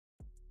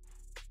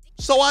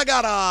So I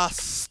got a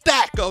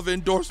stack of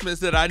endorsements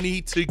that I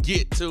need to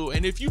get to.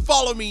 And if you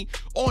follow me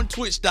on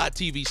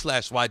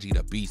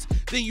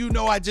twitch.tv/YGThaBeast, then you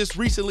know I just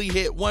recently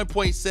hit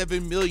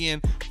 1.7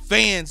 million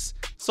fans.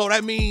 So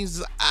that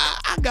means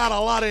I got a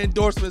lot of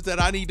endorsements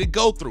that I need to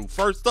go through.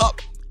 First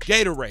up,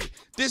 Gatorade.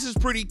 This is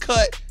pretty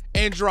cut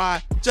and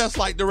dry, just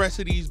like the rest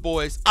of these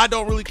boys. I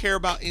don't really care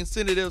about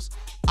incentives.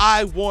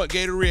 I want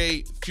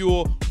Gatorade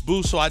fuel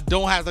boost so I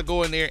don't have to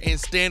go in there and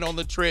stand on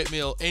the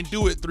treadmill and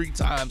do it 3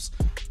 times.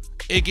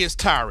 It gets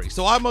tiring.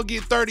 So I'm gonna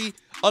get 30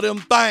 of them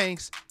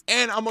things,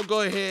 and I'm gonna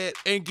go ahead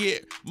and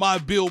get my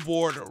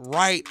billboard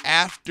right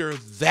after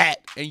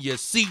that. And you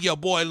see your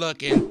boy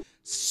looking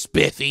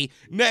spiffy.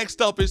 Next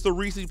up is the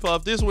Reese's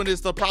Puff. This one is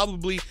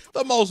probably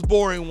the most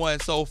boring one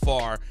so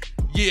far.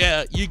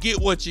 Yeah, you get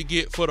what you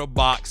get for the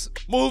box.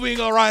 Moving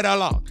right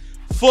along.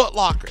 Foot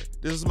Locker.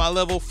 This is my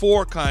level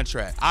 4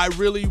 contract. I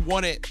really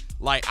wanted,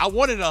 I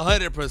wanted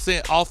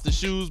 100% off the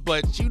shoes,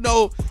 but you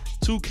know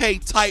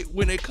 2K tight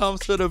when it comes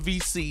to the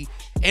VC,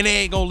 and they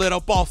ain't gonna let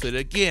up off it.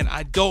 Again,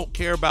 I don't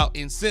care about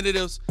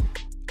incentives.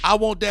 I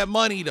want that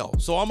money though.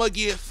 So I'm gonna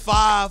get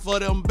 5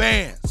 of them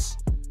bands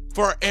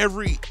for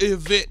every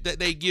event that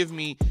they give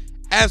me,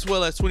 as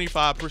well as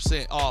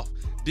 25% off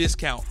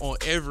discount on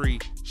every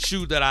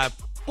shoe that I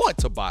want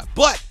to buy.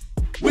 But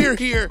we're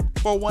here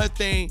for one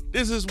thing.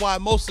 This is why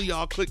most of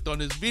y'all clicked on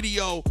this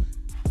video,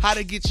 how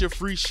to get your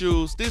free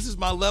shoes. This is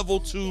my level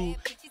 2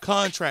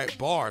 contract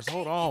bars.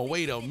 Hold on,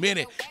 wait a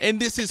minute. And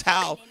this is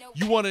how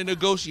you want to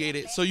negotiate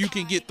it so you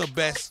can get the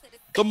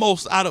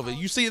most out of it.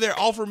 You see, they're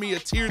offering me a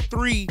tier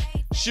 3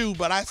 shoe,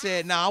 but I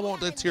said, nah, I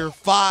want the tier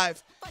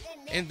 5.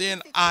 And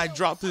then I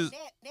dropped the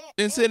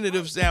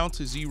incentives down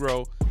to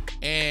 0,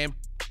 and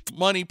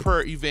money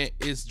per event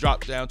is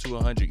dropped down to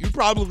 100. You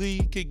probably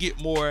could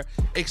get more,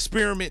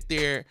 experiment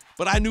there,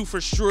 but I knew for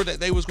sure that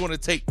they was going to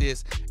take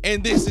this,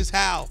 and this is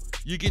how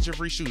you get your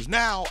free shoes.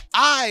 Now,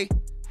 I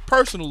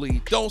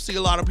personally don't see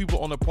a lot of people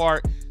on the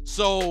part,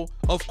 so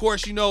of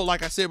course, you know,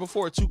 like I said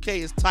before,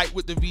 2K is tight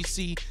with the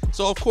VC,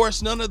 so of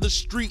course none of the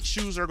street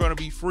shoes are going to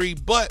be free.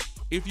 But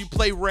if you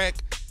play rec,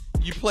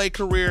 you play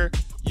career,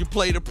 you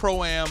play the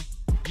pro-am,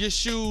 your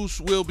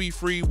shoes will be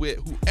free with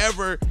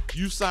whoever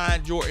you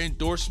signed your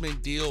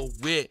endorsement deal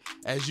with.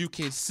 As you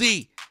can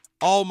see,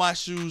 all my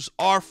shoes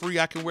are free.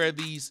 I can wear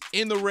these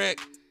in the rec,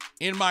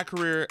 in my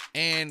career,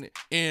 and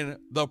in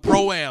the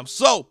pro-am.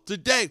 So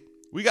today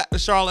we got the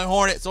Charlotte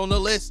Hornets on the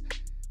list.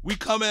 We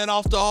coming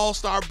off the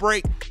All-Star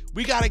break.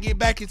 We got to get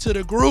back into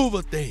the groove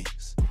of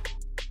things.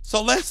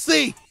 So let's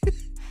see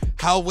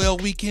how well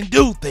we can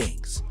do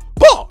things.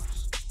 Bars.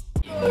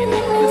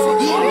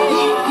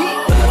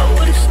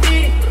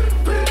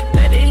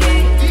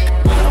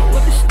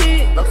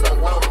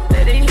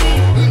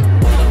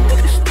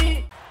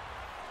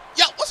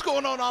 What's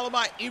going on, all of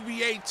my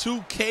NBA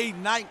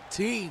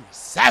 2K19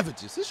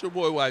 savages? It's your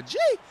boy YG,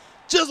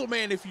 Jizzle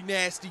Man if you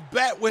nasty,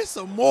 back with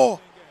some more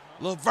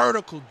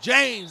LeVertical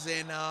James.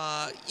 And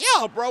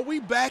yeah, bro, we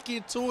back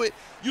into it.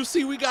 You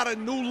see, we got a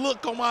new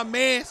look on my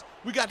mans.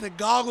 We got the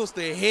goggles,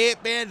 the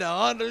headband, the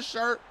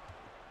undershirt.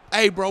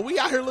 Hey, bro, we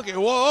out here looking,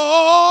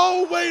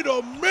 whoa, wait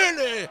a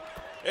minute.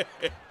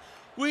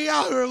 We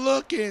out here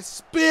looking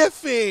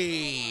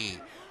spiffy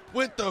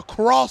with the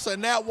cross,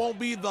 and that won't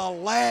be the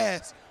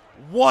last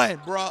one,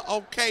 bro.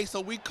 Okay,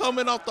 so we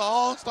coming off the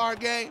All-Star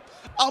game.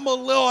 I'm a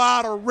little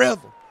out of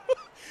rhythm.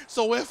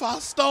 So if I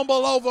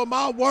stumble over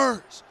my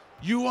words,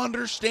 you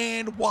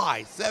understand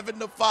why.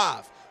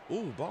 7-5.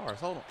 Ooh, bars,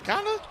 hold on.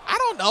 Kinda, I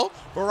don't know.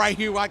 But right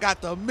here, I got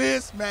the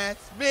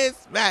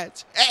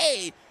mismatch.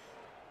 Hey,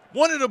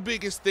 one of the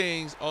biggest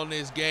things on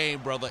this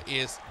game, brother,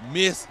 is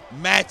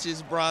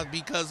mismatches, bro,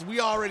 because we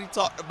already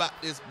talked about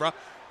this, bro.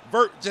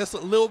 Vert just a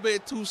little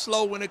bit too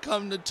slow when it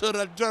comes to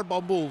the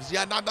dribble moves.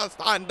 Yeah, not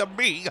understand to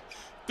me.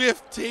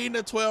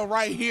 15-12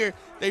 right here.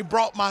 They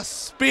brought my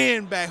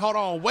spin back. Hold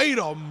on, wait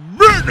a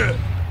minute.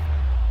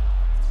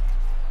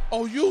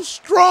 Oh, you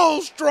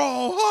strong,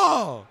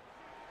 huh?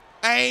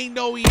 I ain't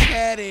know he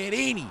had it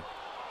any.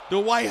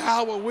 Dwight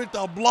Howard with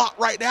the block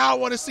right now. I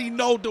want to see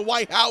no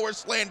Dwight Howard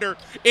slander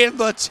in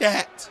the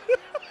chat.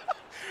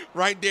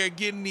 Right there,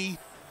 getting the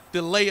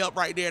layup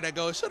right there that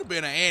goes. Should have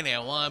been an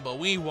and one, but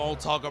we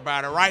won't talk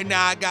about it. Right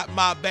now, I got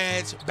my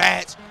badge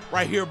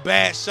right here,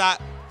 bad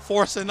shot,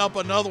 forcing up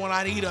another one.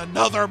 I need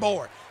another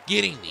board.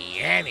 Getting the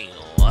and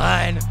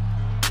one.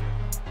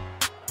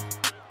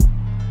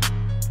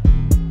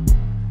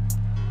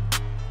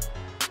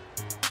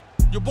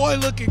 Your boy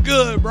looking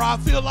good, bro. I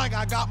feel like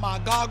I got my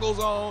goggles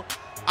on.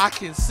 I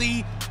can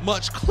see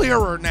much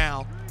clearer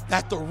now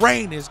that the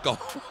rain is gone.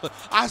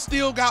 I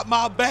still got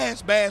my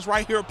bass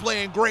right here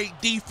playing great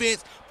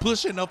defense,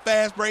 pushing a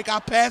fast break. I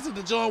passed it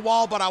to John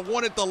Wall, but I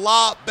wanted the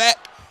lob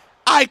back.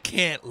 I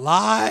can't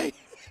lie.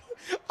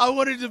 I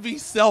wanted to be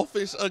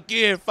selfish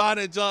again,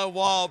 finding John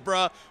Wall,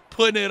 bro.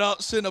 Putting it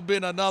up shouldn't have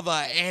been another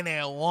and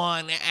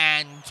one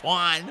and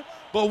one,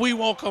 but we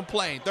won't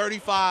complain.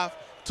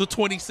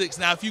 35-26.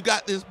 Now, if you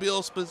got this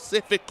build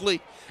specifically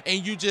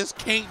and you just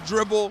can't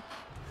dribble,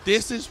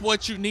 This is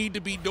what you need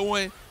to be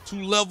doing to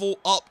level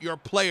up your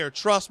player.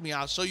 Trust me,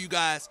 I'll show you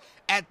guys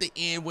at the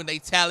end when they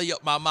tally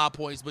up my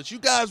points. But you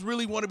guys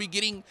really want to be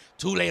getting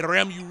to le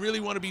rim. You really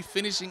want to be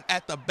finishing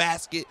at the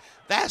basket.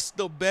 That's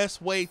the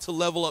best way to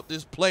level up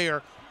this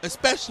player,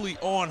 especially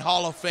on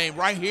Hall of Fame.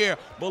 Right here,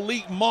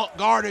 Malik Monk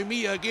guarding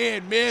me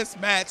again.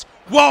 Mismatch.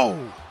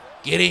 Whoa!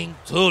 Getting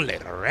to le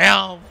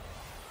rim.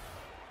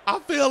 I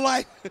feel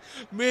like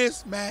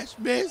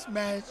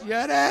mismatch.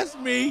 Yeah, that's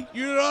me.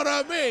 You know what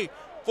I mean?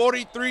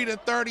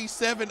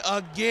 43-37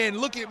 again.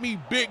 Look at me,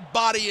 big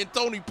body and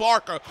Tony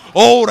Parker.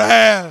 Old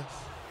ass.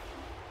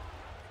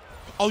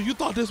 Oh, you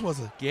thought this was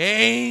a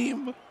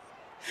game?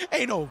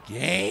 Ain't no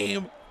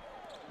game.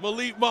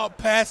 Malik Monk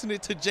passing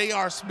it to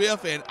J.R.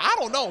 Smith, and I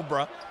don't know,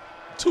 bro.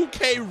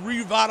 2K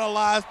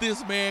revitalized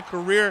this man's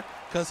career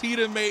because he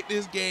done made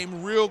this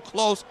game real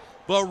close.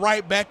 But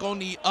right back on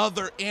the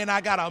other end, I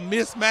got a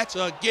mismatch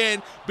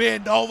again.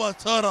 Bend over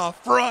to the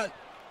front.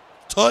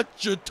 Touch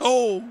your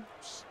toes.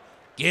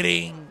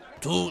 Getting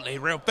to le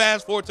rim.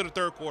 Fast forward to the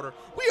third quarter.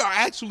 We are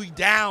actually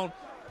down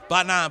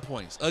by 9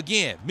 points.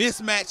 Again,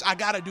 mismatch. I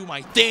got to do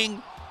my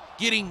thing.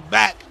 Getting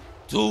back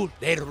to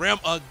le rim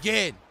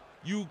again.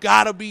 You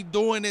got to be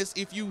doing this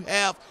if you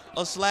have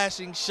a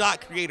slashing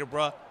shot creator,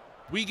 bro.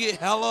 We get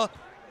hella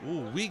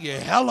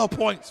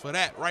points for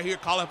that. Right here,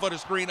 calling for the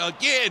screen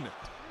again.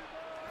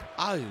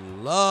 I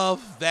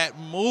love that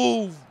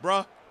move,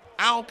 bro.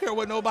 I don't care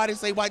what nobody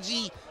say.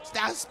 YG,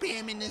 stop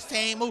spamming the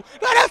same move.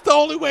 Now, that's the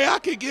only way I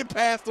can get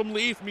past them.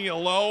 Leave me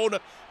alone.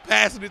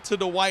 Passing it to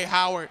Dwight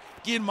Howard.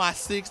 Getting my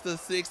 6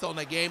 assists on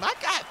the game. I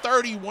got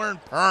 31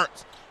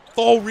 points.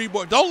 4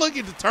 rebounds. Don't look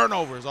at the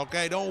turnovers,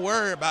 okay? Don't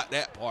worry about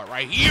that part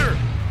right here.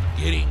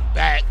 Getting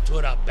back to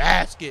the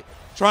basket.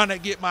 Trying to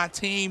get my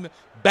team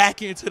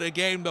back into the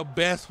game the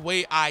best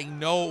way I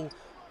know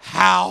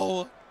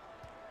how.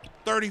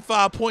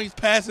 35 points,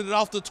 passing it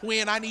off the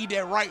twin. I need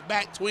that right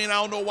back twin. I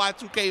don't know why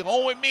 2K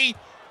holding me,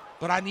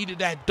 but I needed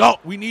that dunk.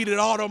 We needed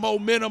all the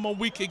momentum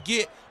we could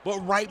get, but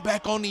right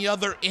back on the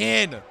other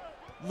end.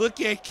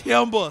 Look at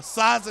Kemba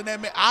sizing that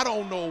man. I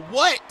don't know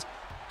what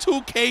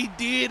 2K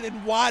did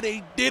and why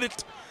they did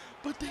it,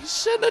 but they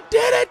shouldn't have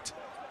did it.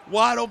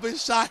 Wide open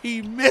shot,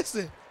 he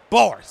missing.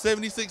 Bar,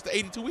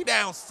 76-82. We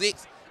down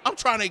 6. I'm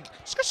trying to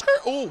skirt.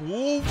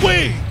 Oh,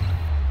 wait.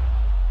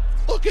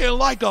 Looking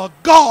like a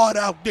god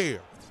out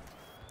there.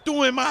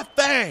 Doing my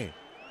thing.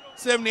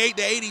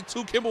 78-82.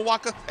 Kemba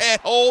Walker said,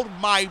 hold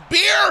my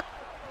beer.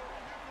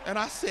 And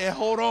I said,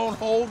 hold on,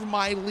 hold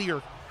my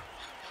leer.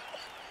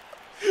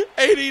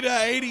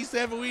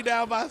 80-87. We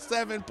down by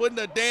 7. Putting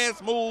the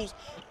dance moves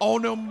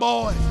on them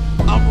boys.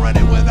 I'm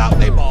running without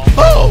they ball.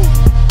 Boom!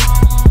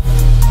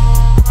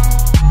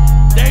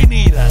 They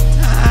need a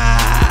timeout.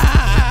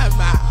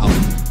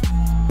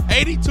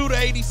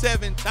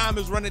 82-87. Time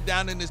is running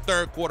down in this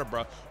third quarter,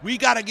 bro. We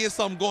got to get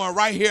something going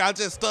right here. I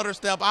just stutter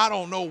step. I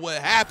don't know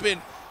what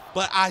happened,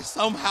 but I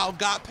somehow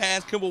got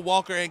past Kemba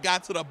Walker and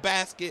got to the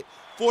basket.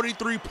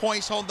 43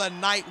 points on the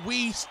night.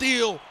 We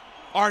still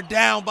are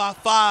down by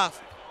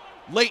 5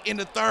 late in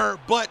the third,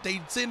 but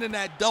they sending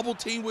that double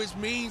team, which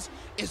means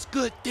it's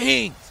good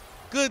things.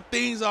 Good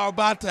things are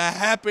about to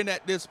happen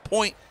at this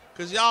point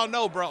because y'all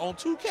know, bro, on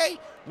 2K,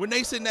 when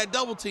they send that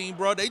double team,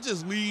 bro, they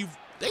just leave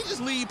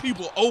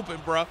people open,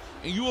 bro.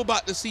 And you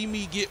about to see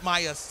me get my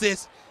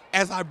assist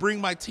as I bring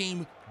my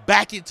team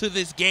back into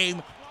this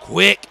game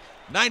quick.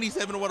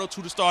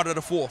 97-102 to start of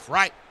the fourth,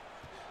 right?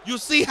 You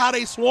see how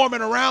they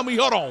swarming around me?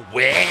 Hold on.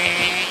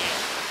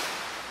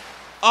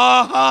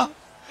 Uh-huh.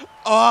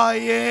 Oh,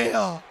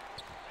 yeah.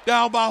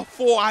 Down by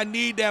 4. I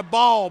need that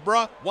ball,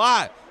 bro.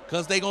 Why?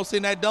 Because they going to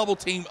send that double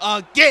team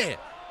again.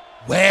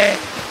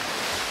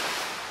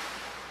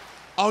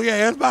 Oh,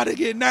 yeah, it's about to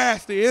get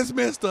nasty. It's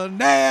Mr.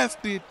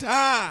 Nasty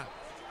time.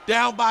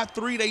 Down by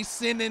 3, they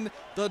sending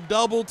the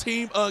double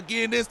team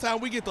again. This time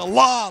we get the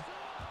lob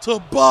to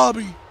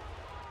Bobby.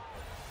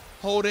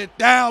 Hold it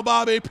down,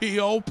 Bobby.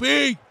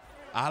 P.O.P.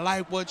 I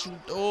like what you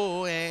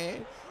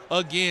doing.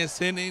 Again,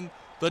 sending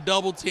the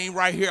double team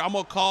right here. I'm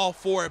going to call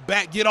for it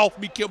back. Get off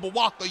me, Kemba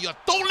Walker. You're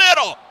too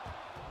little.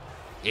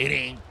 It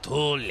ain't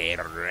too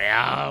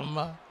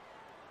little.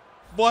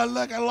 Boy,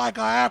 looking like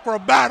an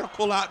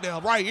acrobatical out there.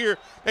 Right here,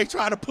 they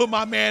try to put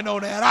my man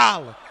on that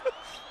island.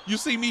 You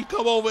see me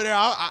come over there.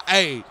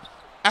 Hey,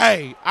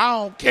 I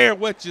don't care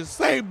what you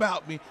say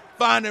about me.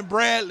 Finding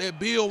Bradley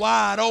Beal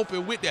wide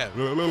open with that.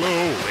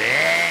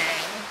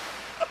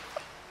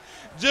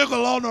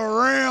 Jiggle on the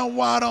rim,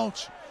 why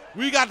don't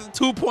you? We got the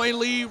 2-point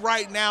lead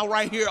right now,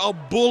 right here. A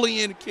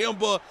bullying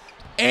Kemba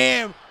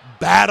and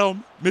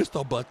Batum,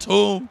 Mr.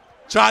 Batum.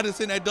 Try to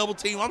send that double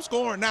team. I'm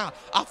scoring now.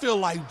 I feel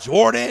like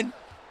Jordan.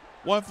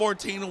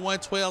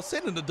 114-112,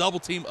 sending the double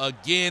team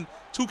again.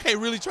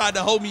 2K really tried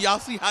to hold me. Y'all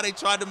see how they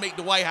tried to make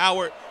Dwight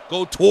Howard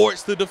go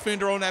towards the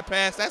defender on that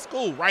pass? That's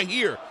cool right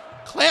here.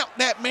 Clamp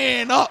that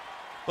man up.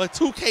 But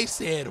 2K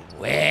said,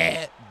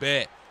 wet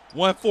bet.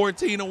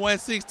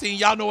 114-116.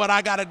 Y'all know what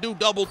I got to do.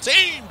 Double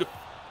teamed.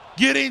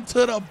 Get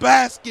into the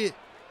basket.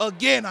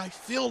 Again, I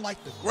feel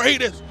like the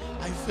greatest.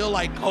 I feel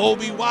like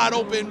Kobe wide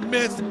open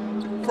miss.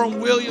 from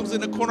Williams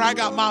in the corner. I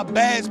got my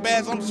badge.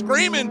 I'm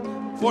screaming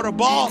for the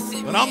ball,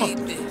 but I'm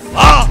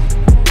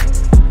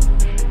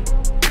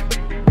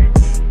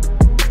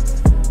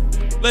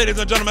Ladies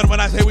and gentlemen, when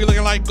I say we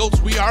looking like goats,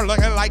 we are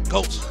looking like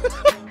goats.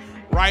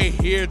 Right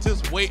here,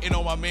 just waiting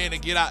on my man to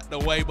get out the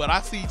way, but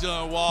I see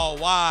John Wall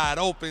wide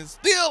open.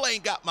 Still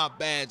ain't got my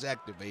badge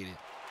activated.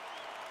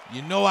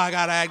 You know I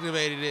got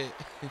activated it.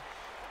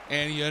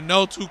 And you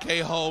know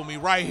 2K hold me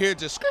right here,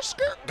 just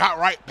got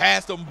right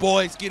past them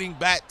boys, getting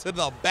back to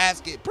the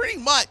basket. Pretty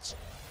much,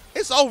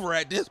 it's over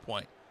at this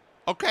point,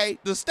 okay?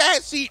 The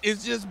stat sheet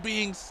is just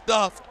being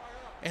stuffed,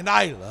 and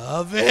I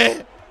love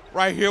it.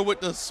 Right here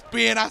with the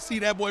spin, I see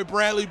that boy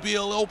Bradley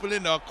Beal open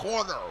in the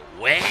corner.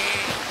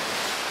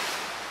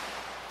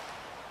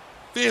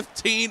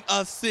 15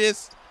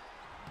 assists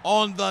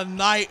on the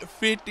night,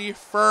 50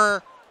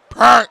 for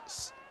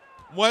Perks.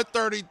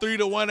 133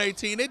 to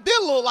 118. It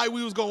did look like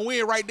we was going to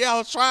win right there. I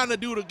was trying to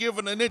do to give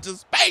a ninja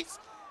space.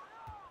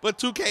 But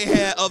 2K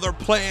had other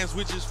plans,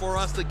 which is for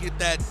us to get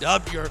that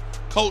W.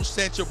 Coach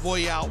set your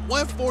boy out.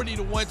 140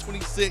 to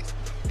 126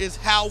 is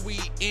how we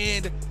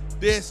end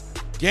this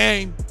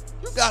game.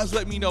 You guys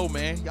let me know,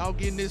 man. Y'all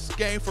getting this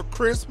game for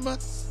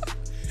Christmas?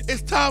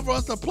 It's time for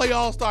us to play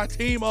All-Star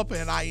Team Up,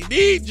 and I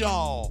need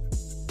y'all.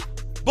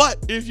 But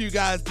if you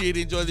guys did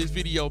enjoy this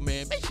video,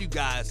 man, make sure you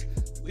guys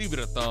leave it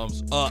a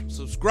thumbs up.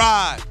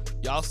 Subscribe.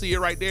 Y'all see it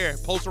right there.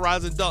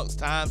 Posterizing dunks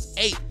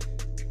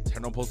 ×8.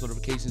 Turn on post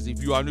notifications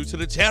if you are new to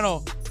the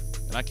channel.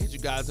 And I'll catch you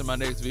guys in my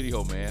next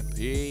video, man.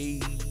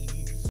 Peace.